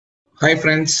Hi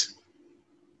friends,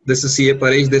 this is CA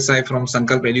Paresh Desai from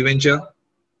Sankalp Venture,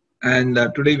 and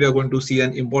today we are going to see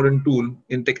an important tool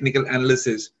in technical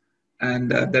analysis, and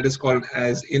that is called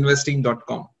as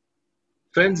Investing.com.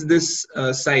 Friends, this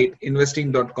site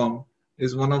Investing.com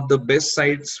is one of the best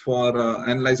sites for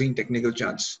analyzing technical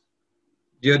charts.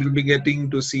 Here you'll be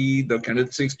getting to see the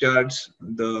candlestick charts,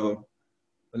 the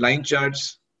line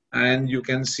charts, and you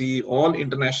can see all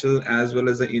international as well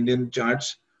as the Indian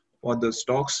charts for the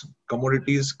stocks,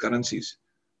 commodities, currencies.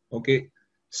 Okay,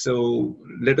 so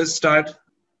let us start.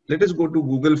 Let us go to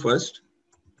Google first.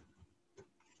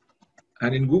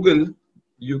 And in Google,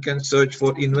 you can search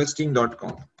for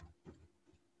investing.com.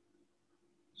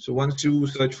 So once you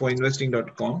search for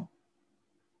investing.com,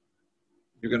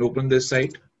 you can open this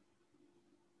site.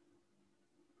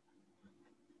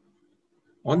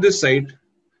 On this site,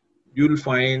 you'll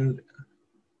find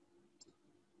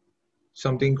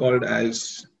something called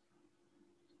as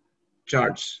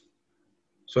charts.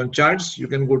 So on charts, you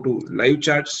can go to live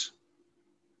charts.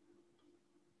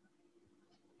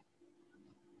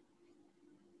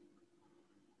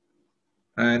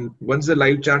 And once the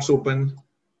live charts open,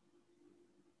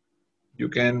 you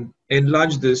can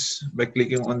enlarge this by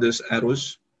clicking on this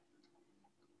arrows.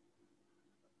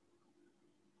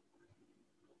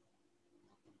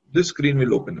 This screen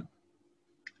will open up.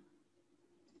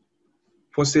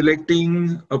 For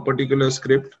selecting a particular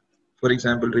script, for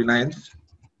example, Reliance,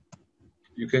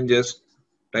 you can just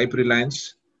type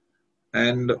Reliance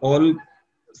and all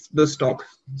the stock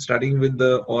starting with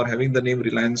the or having the name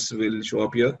Reliance will show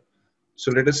up here.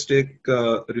 So let us take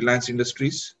Reliance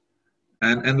Industries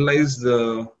and analyze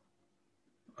the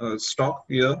stock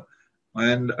here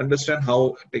and understand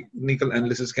how technical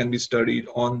analysis can be studied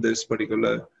on this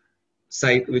particular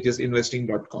site, which is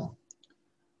investing.com.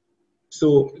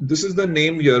 So this is the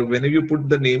name here. Whenever you put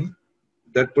the name,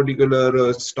 that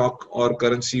particular stock or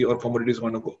currency or commodity is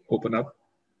going to open up.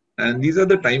 And these are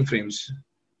the time frames.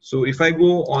 So if I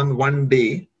go on 1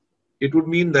 day, it would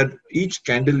mean that each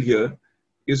candle here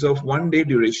is of 1 day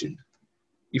duration.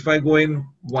 If I go in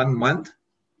 1 month,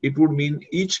 it would mean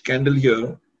each candle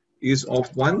here is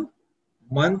of 1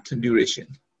 month duration.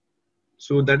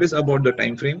 So that is about the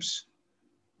time frames.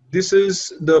 This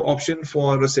is the option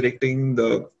for selecting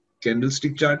the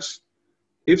candlestick charts.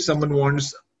 If someone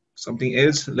wants something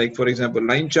else, like for example,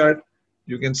 line chart,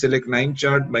 you can select line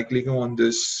chart by clicking on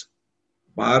this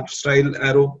bar style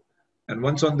arrow. And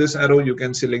once on this arrow, you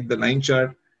can select the line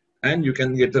chart and you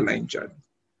can get the line chart.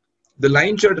 The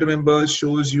line chart, remember,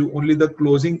 shows you only the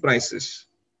closing prices.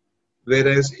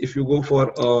 Whereas if you go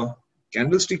for a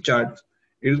candlestick chart,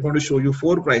 it is going to show you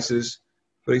 4 prices.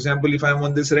 For example, if I'm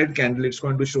on this red candle, it's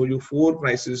going to show you 4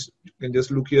 prices. You can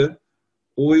just look here.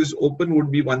 O is open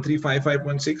would be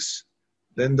 1355.6.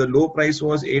 Then the low price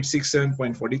was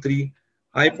 867.43.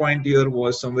 High point here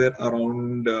was somewhere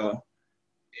around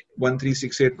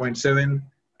 1368.7.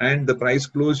 And the price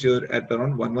closed here at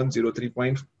around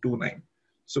 1103.29.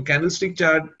 So candlestick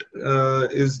chart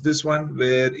is this one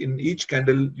where in each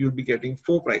candle you'll be getting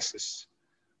 4 prices.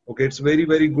 Okay, it's very,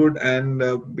 very good and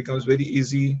becomes very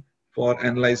easy for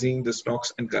analyzing the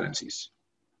stocks and currencies.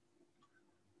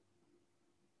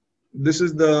 This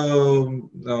is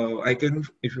the icon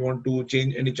if you want to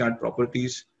change any chart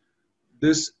properties.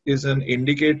 This is an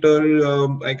indicator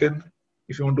icon.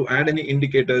 If you want to add any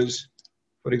indicators,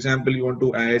 for example, you want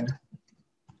to add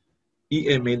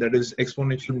EMA, that is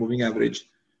exponential moving average.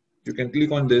 You can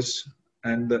click on this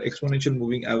and the exponential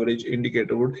moving average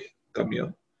indicator would come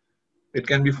here. It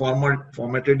can be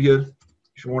formatted here.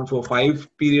 If you want for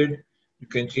 5 period, you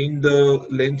can change the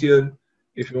length here.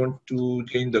 If you want to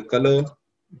change the color,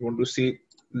 you want to see,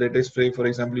 let us say, for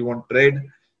example, you want red,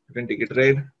 you can take it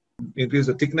red. Increase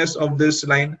the thickness of this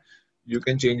line, you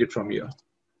can change it from here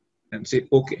and say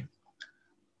OK.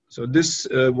 So this,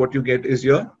 what you get is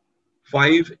your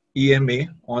 5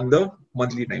 EMA on the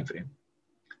monthly time frame.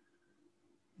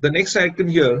 The next icon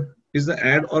here is the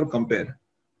add or compare.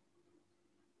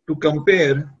 To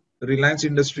compare Reliance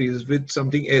Industries with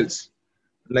something else,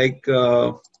 like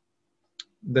the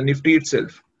Nifty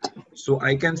itself. So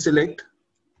I can select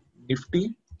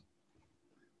Nifty.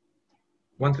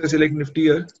 Once I select Nifty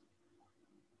here,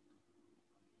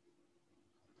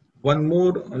 one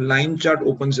more line chart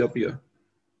opens up here.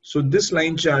 So this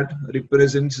line chart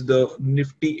represents the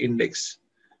Nifty index.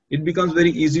 It becomes very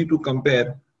easy to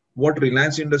compare what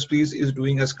Reliance Industries is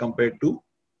doing as compared to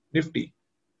Nifty.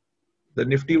 The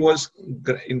Nifty was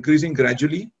increasing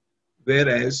gradually,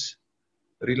 whereas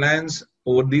Reliance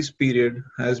over this period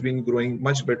has been growing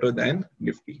much better than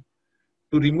Nifty.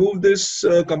 To remove this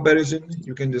comparison,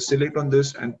 you can just select on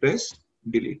this and press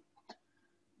delete.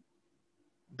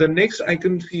 The next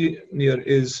icon here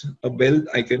is a bell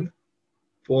icon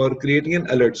for creating an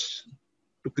alerts.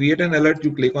 To create an alert,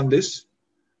 you click on this.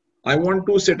 I want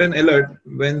to set an alert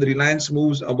when Reliance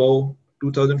moves above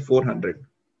 2400.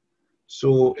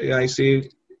 So I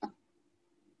say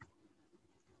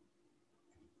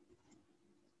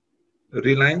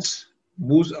Reliance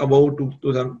moves above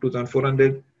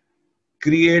 2400,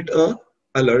 create a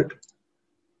alert.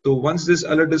 So once this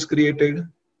alert is created,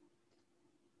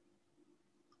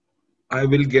 I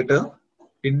will get a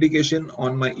indication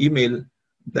on my email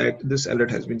that this alert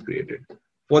has been created.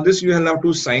 For this, you will have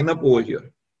to sign up over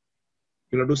here.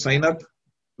 You'll have to sign up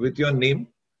with your name.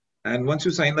 And once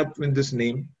you sign up with this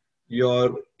name,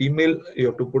 your email you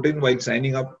have to put in while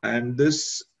signing up, and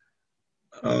this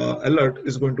alert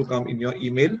is going to come in your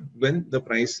email when the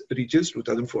price reaches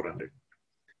 2400.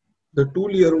 The tool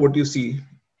here, what you see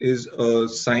is a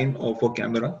sign of a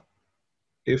camera.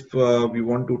 If we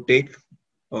want to take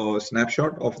a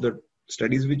snapshot of the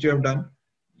studies which you have done,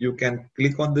 you can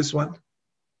click on this one.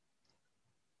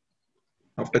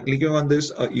 After clicking on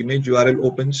this, an image URL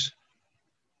opens.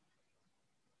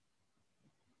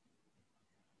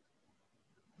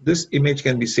 This image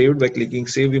can be saved by clicking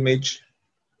Save Image.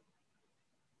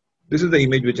 This is the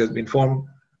image which has been formed.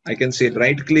 I can say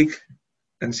right click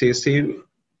and say Save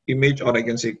Image, or I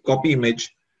can say Copy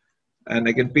Image, and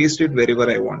I can paste it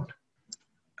wherever I want.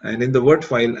 And in the Word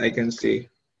file, I can say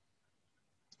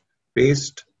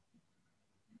Paste.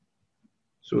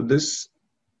 So this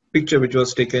picture which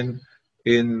was taken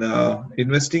in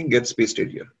investing gets pasted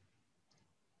here.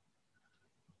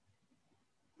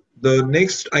 The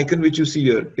next icon which you see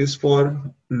here is for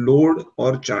load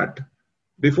or chart.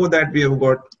 Before that, we have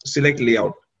got select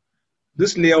layout.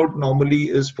 This layout normally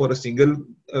is for a single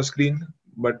screen,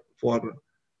 but for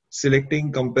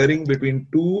selecting, comparing between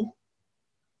two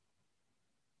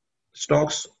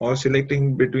stocks, or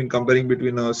selecting between, comparing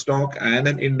between a stock and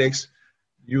an index,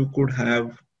 you could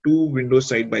have two windows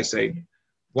side by side.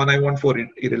 One I want for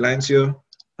Reliance here,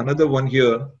 another one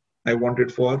here I want it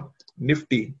for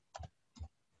Nifty.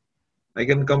 I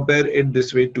can compare it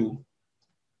this way too.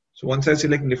 So once I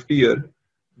select Nifty here,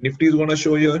 Nifty is gonna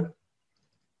show here,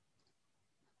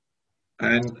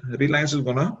 and Reliance is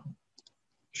gonna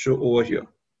show over here.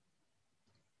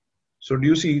 So do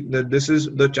you see that this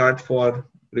is the chart for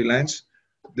Reliance?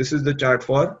 This is the chart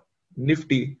for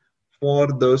Nifty for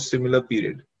the similar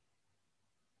period.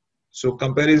 So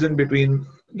comparison between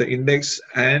the index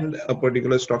and a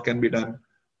particular stock can be done,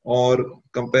 or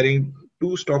comparing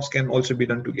two stocks can also be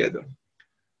done together.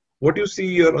 What you see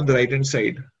here on the right hand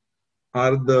side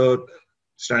are the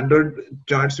standard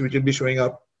charts which will be showing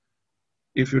up.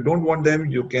 If you don't want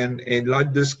them, you can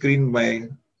enlarge the screen by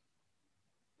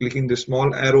clicking the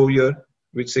small arrow here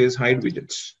which says hide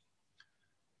widgets.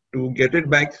 To get it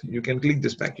back, you can click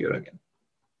this back here again.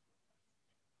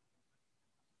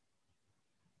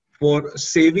 For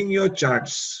saving your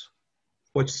charts,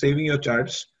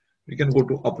 you can go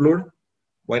to upload.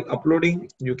 While uploading,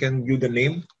 you can give the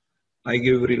name. I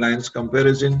give Reliance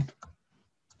comparison.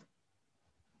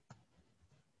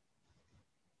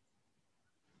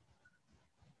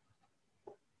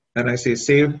 And I say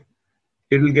save.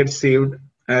 It will get saved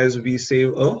as we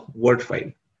save a Word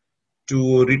file.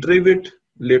 To retrieve it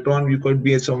later on, you could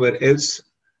be somewhere else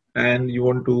and you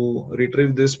want to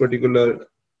retrieve this particular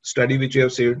study which you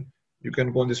have saved. You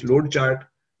can go on this load chart,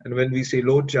 and when we say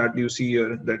load chart, you see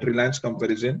here that Reliance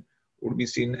comparison would be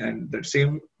seen, and that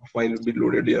same file will be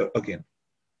loaded here again.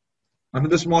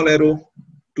 Another small arrow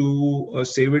to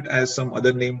save it as some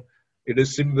other name. It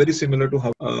is very similar to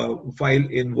how file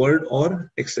in Word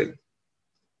or Excel.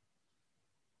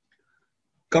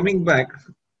 Coming back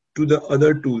to the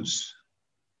other tools.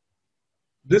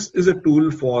 This is a tool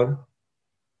for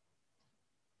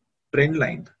trend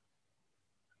line.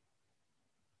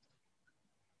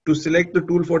 To select the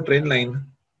tool for trend line,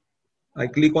 I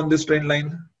click on this trend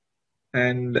line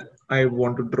and I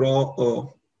want to draw a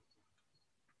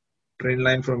trend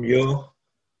line from here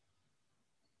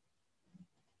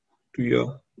to here.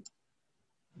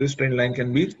 This trend line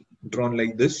can be drawn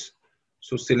like this.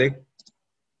 So select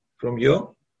from here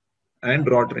and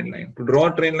draw trend line. To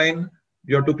draw a trend line,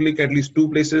 you have to click at least two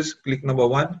places. Click number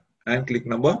 1 and click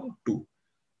number 2.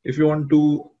 If you want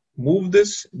to move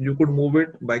this, you could move it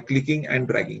by clicking and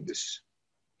dragging this.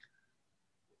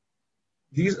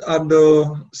 These are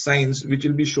the signs which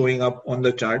will be showing up on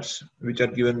the charts which are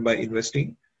given by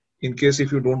investing. In case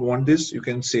if you don't want this, you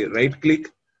can say right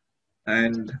click,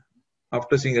 and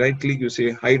after saying right click, you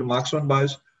say hide marks on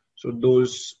bars. So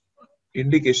those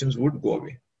indications would go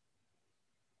away.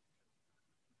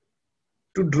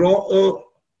 To draw a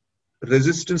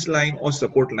resistance line or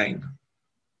support line,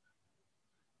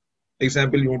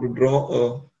 Example, you want to draw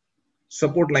a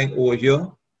support line over here.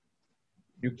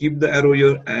 You keep the arrow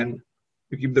here and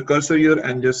you keep the cursor here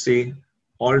and just say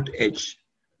Alt H.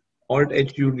 Alt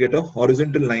H, you get a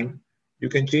horizontal line. You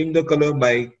can change the color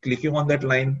by clicking on that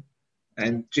line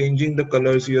and changing the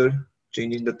colors here,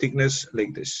 changing the thickness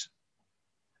like this.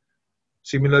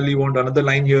 Similarly, you want another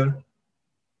line here.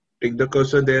 Take the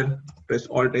cursor there, press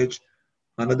Alt H,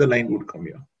 another line would come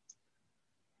here.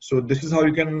 So this is how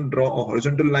you can draw a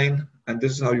horizontal line, and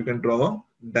this is how you can draw a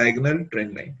diagonal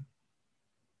trend line.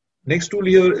 Next tool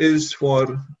here is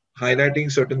for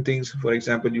highlighting certain things. For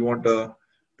example, you want to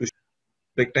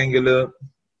rectangular,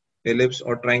 ellipse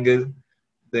or triangle,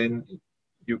 then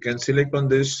you can select on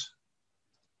this,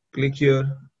 click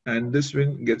here, and this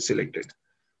will get selected.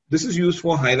 This is used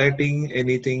for highlighting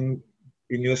anything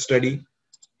in your study,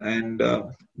 and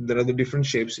there are the different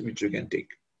shapes which you can take.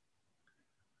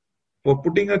 For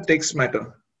putting a text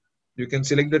matter, you can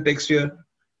select the text here,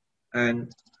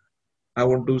 and I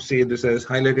want to say this as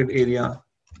highlighted area,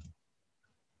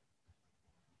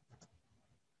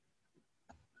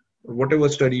 or whatever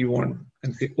study you want,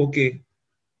 and say okay,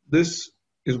 this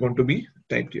is going to be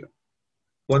typed here.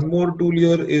 One more tool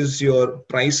here is your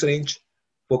price range.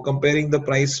 For comparing the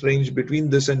price range between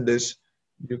this and this,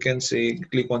 you can say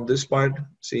click on this part,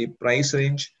 say price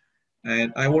range,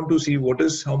 and I want to see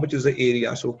how much is the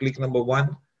area. So click number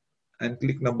 1 and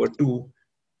click number 2.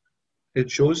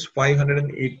 It shows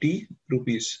 580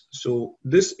 rupees. So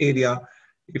this area,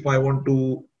 if I want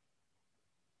to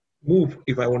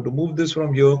move this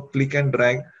from here, click and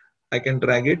drag, I can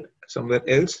drag it somewhere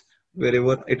else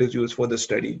wherever it is used for the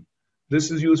study.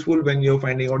 This is useful when you're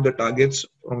finding out the targets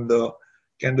from the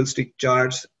candlestick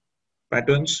charts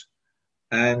patterns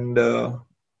and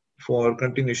for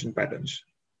continuation patterns.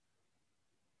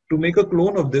 To make a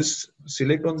clone of this,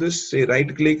 select on this, say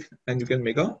right click, and you can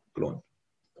make a clone.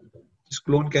 This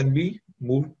clone can be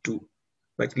moved to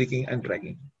by clicking and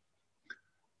dragging.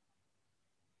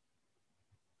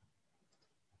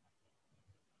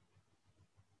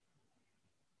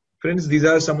 Friends, these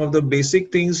are some of the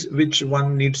basic things which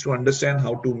one needs to understand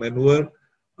how to maneuver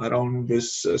around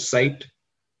this site.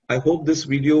 I hope this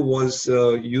video was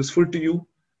useful to you.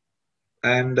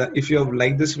 And if you have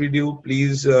liked this video,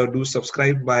 please do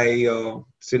subscribe by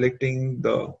selecting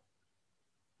the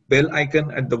bell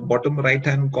icon at the bottom right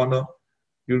hand corner.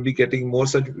 You'll be getting more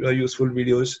such useful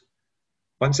videos.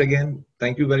 Once again,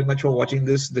 thank you very much for watching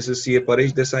this. This is CA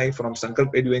Paresh Desai from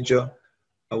Sankalp Adventure.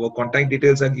 Our contact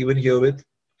details are given here with.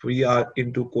 We are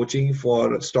into coaching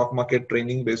for stock market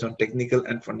training based on technical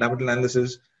and fundamental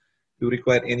analysis. If you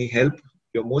require any help,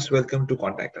 you're most welcome to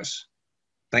contact us.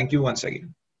 Thank you once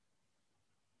again.